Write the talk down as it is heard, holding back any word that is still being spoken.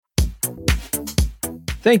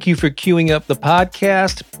Thank you for queuing up the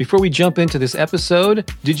podcast. Before we jump into this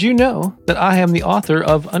episode, did you know that I am the author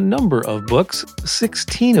of a number of books,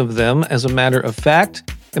 16 of them as a matter of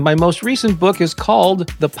fact, and my most recent book is called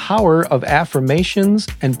The Power of Affirmations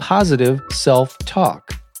and Positive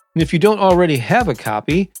Self-Talk. And if you don't already have a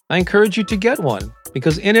copy, I encourage you to get one,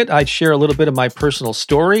 because in it I share a little bit of my personal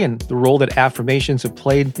story and the role that affirmations have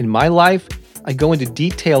played in my life. I go into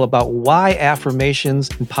detail about why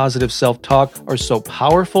affirmations and positive self-talk are so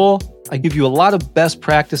powerful. I give you a lot of best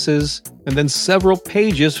practices and then several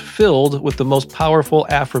pages filled with the most powerful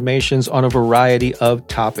affirmations on a variety of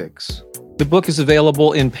topics. The book is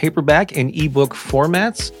available in paperback and ebook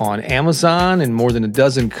formats on Amazon in more than a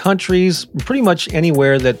dozen countries, pretty much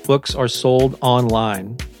anywhere that books are sold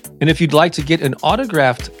online. And if you'd like to get an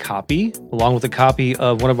autographed copy, along with a copy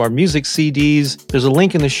of one of our music CDs, there's a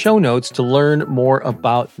link in the show notes to learn more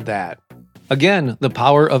about that. Again, The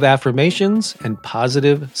Power of Affirmations and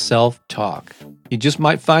Positive Self-Talk. You just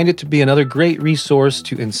might find it to be another great resource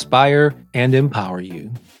to inspire and empower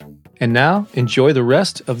you. And now, enjoy the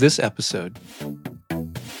rest of this episode.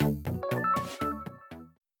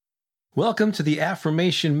 Welcome to the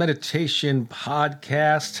Affirmation Meditation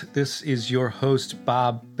Podcast. This is your host,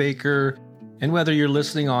 Bob Baker. And whether you're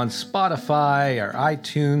listening on Spotify or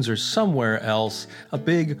iTunes or somewhere else, a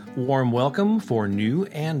big warm welcome for new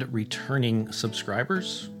and returning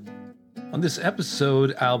subscribers. On this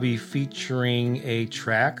episode, I'll be featuring a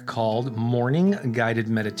track called Morning Guided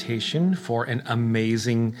Meditation for an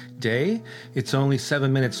Amazing Day. It's only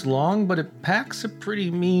 7 minutes long, but it packs a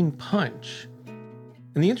pretty mean punch.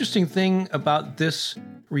 And the interesting thing about this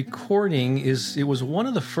recording is it was one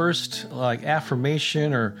of the first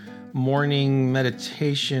affirmation or morning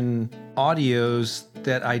meditation audios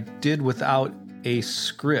that I did without a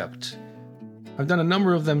script. I've done a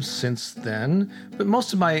number of them since then, but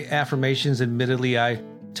most of my affirmations, admittedly, I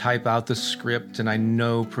type out the script and I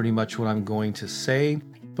know pretty much what I'm going to say.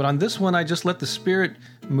 But on this one, I just let the spirit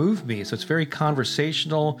move me. So it's very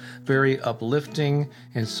conversational, very uplifting,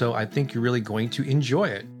 and so I think you're really going to enjoy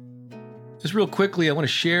it. Just real quickly, I want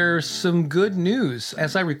to share some good news.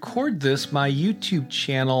 As I record this, my YouTube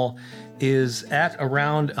channel is at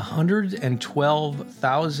around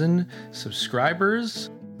 112,000 subscribers.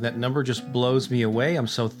 That number just blows me away. I'm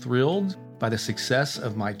so thrilled by the success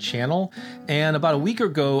of my channel. And about a week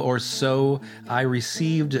ago or so, I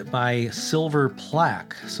received my silver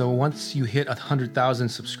plaque. So once you hit 100,000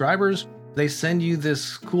 subscribers, they send you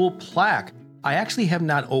this cool plaque. I actually have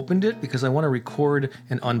not opened it because I want to record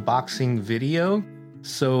an unboxing video.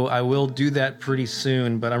 So I will do that pretty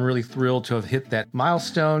soon, but I'm really thrilled to have hit that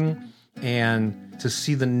milestone and to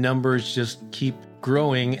see the numbers just keep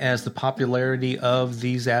growing as the popularity of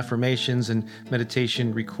these affirmations and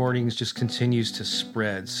meditation recordings just continues to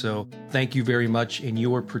spread. So thank you very much in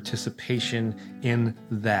your participation in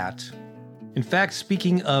that. In fact,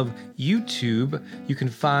 speaking of YouTube, you can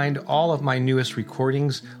find all of my newest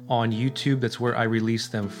recordings on YouTube. That's where I release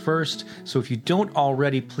them first. So if you don't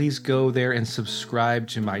already, please go there and subscribe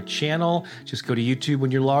to my channel. Just go to YouTube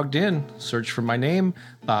when you're logged in, search for my name,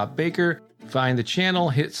 Bob Baker. Find the channel,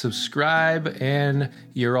 hit subscribe, and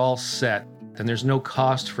you're all set. And there's no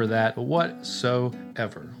cost for that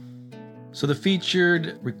whatsoever. So the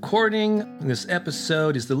featured recording in this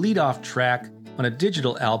episode is the lead-off track on a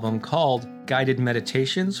digital album called Guided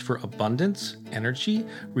Meditations for Abundance, Energy,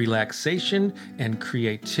 Relaxation, and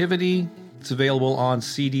Creativity. It's available on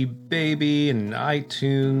CD Baby and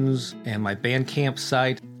iTunes and my Bandcamp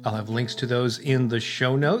site. I'll have links to those in the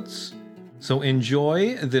show notes. So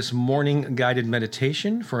enjoy this morning guided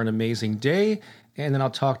meditation for an amazing day, and then I'll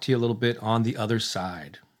talk to you a little bit on the other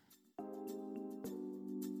side.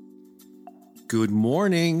 Good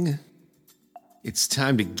morning. It's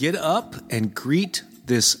time to get up and greet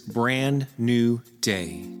this brand new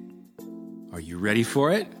day. Are you ready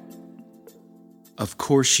for it? Of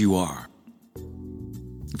course you are.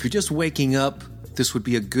 If you're just waking up, this would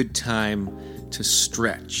be a good time to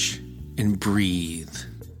stretch and breathe.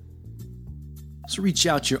 So reach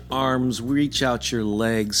out your arms, reach out your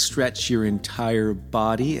legs, stretch your entire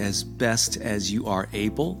body as best as you are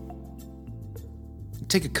able.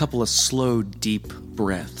 Take a couple of slow, deep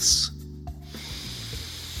breaths.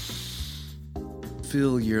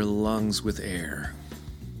 Fill your lungs with air.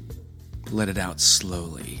 Let it out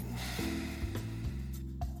slowly.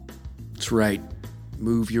 That's right.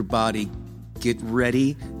 Move your body. Get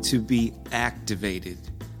ready to be activated.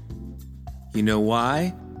 You know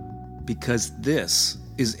why? Because this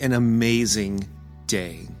is an amazing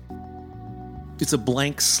day. It's a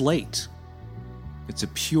blank slate. It's a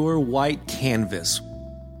pure white canvas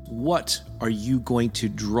what are you going to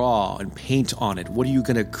draw and paint on it? What are you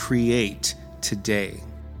going to create today?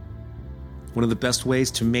 One of the best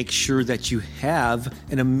ways to make sure that you have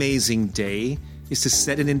an amazing day is to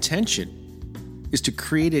set an intention, is to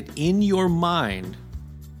create it in your mind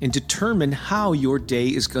and determine how your day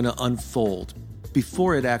is going to unfold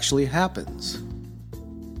before it actually happens.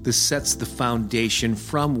 This sets the foundation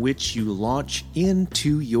from which you launch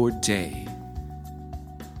into your day.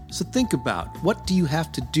 So think about, what do you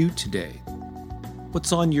have to do today?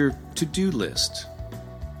 What's on your to-do list?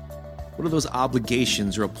 What are those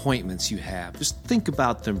obligations or appointments you have? Just think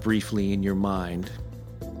about them briefly in your mind.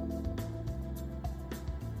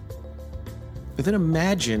 And then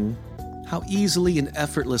imagine how easily and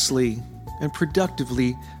effortlessly and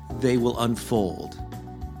productively they will unfold.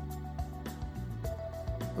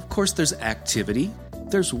 Of course, there's activity,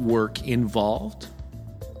 there's work involved,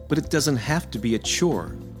 but it doesn't have to be a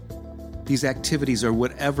chore. These activities are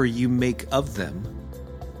whatever you make of them,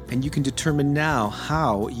 and you can determine now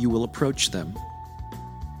how you will approach them.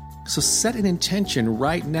 So set an intention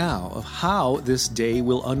right now of how this day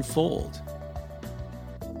will unfold.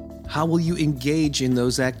 How will you engage in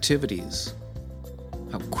those activities?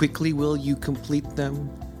 How quickly will you complete them?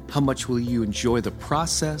 How much will you enjoy the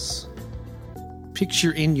process?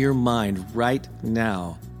 Picture in your mind right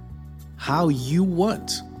now how you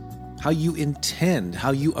want, how you intend,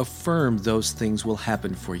 how you affirm those things will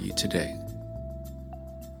happen for you today.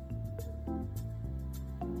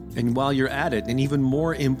 And while you're at it, and even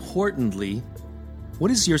more importantly,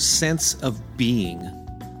 what is your sense of being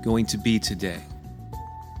going to be today?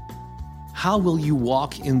 How will you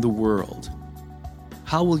walk in the world?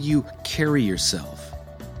 How will you carry yourself?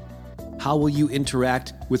 How will you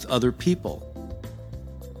interact with other people?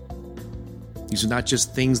 These are not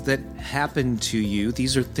just things that happen to you.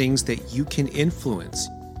 These are things that you can influence.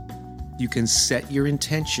 You can set your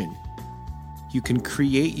intention. You can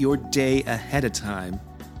create your day ahead of time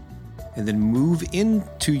and then move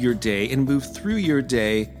into your day and move through your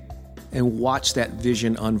day and watch that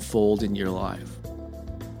vision unfold in your life.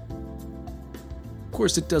 Of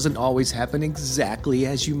course, it doesn't always happen exactly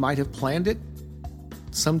as you might have planned it.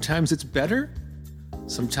 Sometimes it's better.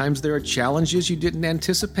 Sometimes there are challenges you didn't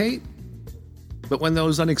anticipate. But when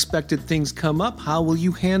those unexpected things come up, how will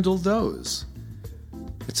you handle those?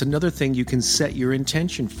 It's another thing you can set your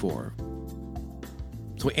intention for.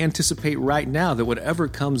 So anticipate right now that whatever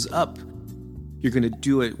comes up, you're going to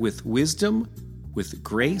do it with wisdom, with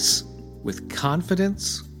grace, with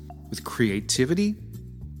confidence, with creativity.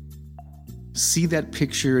 See that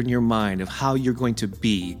picture in your mind of how you're going to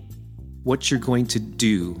be, what you're going to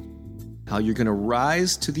do, how you're going to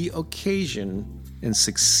rise to the occasion and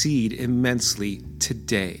succeed immensely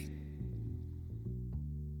today.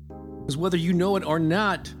 Because whether you know it or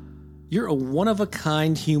not, you're a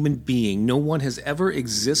one-of-a-kind human being. No one has ever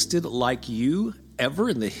existed like you, ever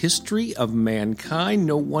in the history of mankind.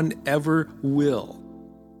 No one ever will.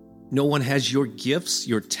 No one has your gifts,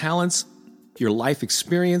 your talents, your life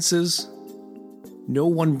experiences. No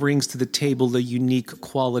one brings to the table the unique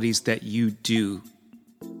qualities that you do.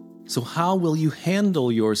 So how will you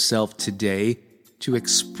handle yourself today to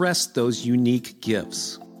express those unique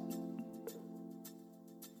gifts?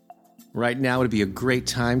 Right now would be a great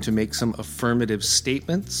time to make some affirmative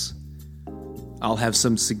statements. I'll have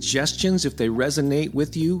some suggestions. If they resonate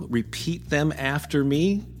with you, repeat them after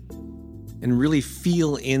me and really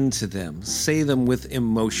feel into them. Say them with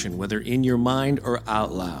emotion, whether in your mind or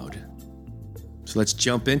out loud. So let's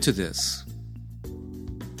jump into this.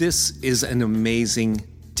 This is an amazing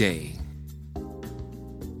day.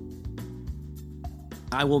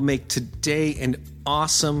 I will make today an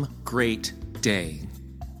awesome, great day.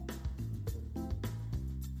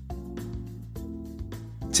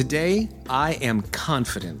 Today, I am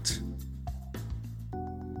confident.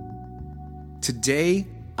 Today,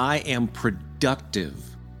 I am productive.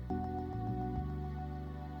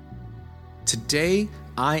 Today,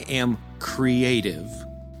 I am creative.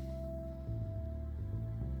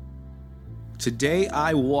 Today,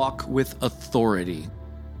 I walk with authority.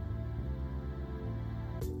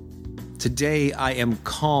 Today, I am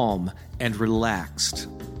calm and relaxed.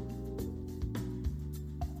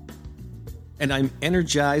 And I'm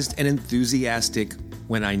energized and enthusiastic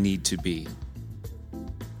when I need to be.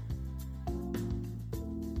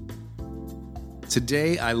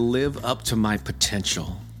 Today, I live up to my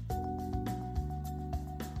potential.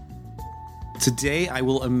 Today, I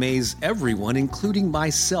will amaze everyone, including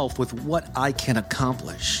myself, with what I can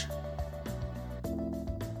accomplish.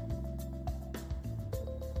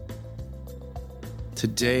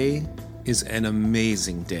 Today is an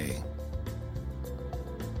amazing day.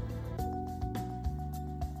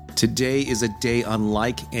 Today is a day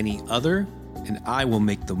unlike any other, and I will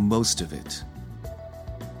make the most of it.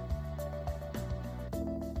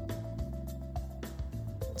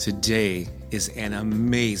 Today is an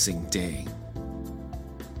amazing day.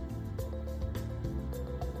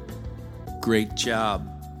 Great job.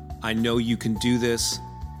 I know you can do this.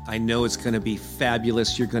 I know it's going to be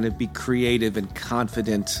fabulous. You're going to be creative and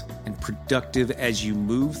confident and productive as you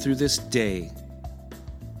move through this day.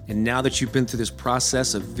 And now that you've been through this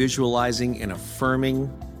process of visualizing and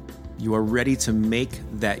affirming, you are ready to make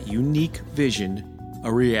that unique vision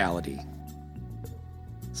a reality.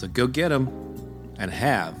 So go get them and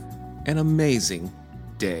have an amazing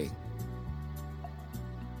day.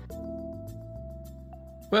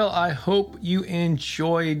 Well, I hope you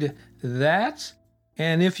enjoyed that.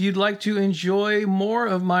 And if you'd like to enjoy more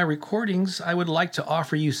of my recordings, I would like to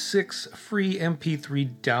offer you 6 free MP3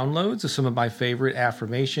 downloads of some of my favorite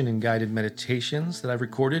affirmation and guided meditations that I've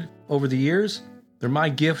recorded over the years. They're my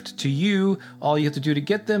gift to you. All you have to do to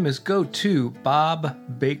get them is go to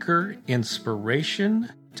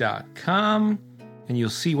bobbakerinspiration.com, and you'll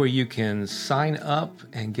see where you can sign up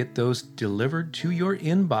and get those delivered to your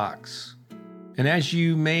inbox. And as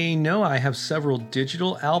you may know, I have several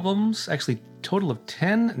digital albums, actually total of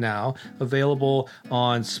 10 now, available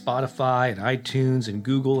on Spotify and iTunes and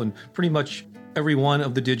Google and pretty much every one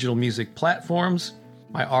of the digital music platforms.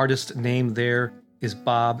 My artist name there is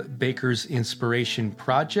Bob Baker's Inspiration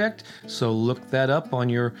Project, so look that up on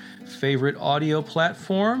your favorite audio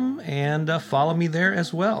platform and follow me there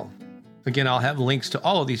as well. Again, I'll have links to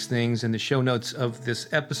all of these things in the show notes of this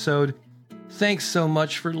episode. Thanks so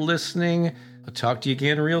much for listening. I'll talk to you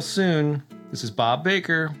again real soon. This is Bob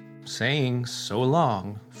Baker saying so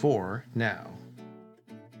long for now.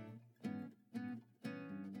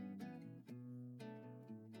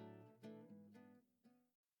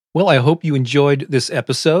 Well, I hope you enjoyed this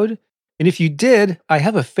episode. And if you did, I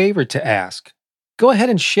have a favor to ask. Go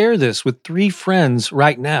ahead and share this with 3 friends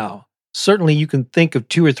right now. Certainly you can think of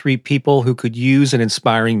 2 or 3 people who could use an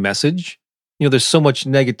inspiring message. You know, there's so much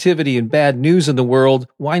negativity and bad news in the world.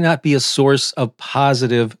 Why not be a source of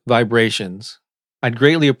positive vibrations? I'd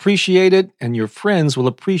greatly appreciate it, and your friends will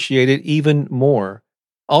appreciate it even more.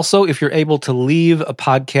 Also, if you're able to leave a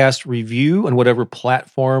podcast review on whatever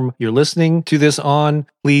platform you're listening to this on,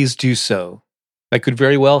 please do so. That could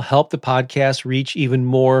very well help the podcast reach even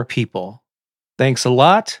more people. Thanks a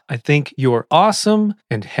lot. I think you're awesome,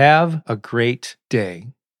 and have a great day.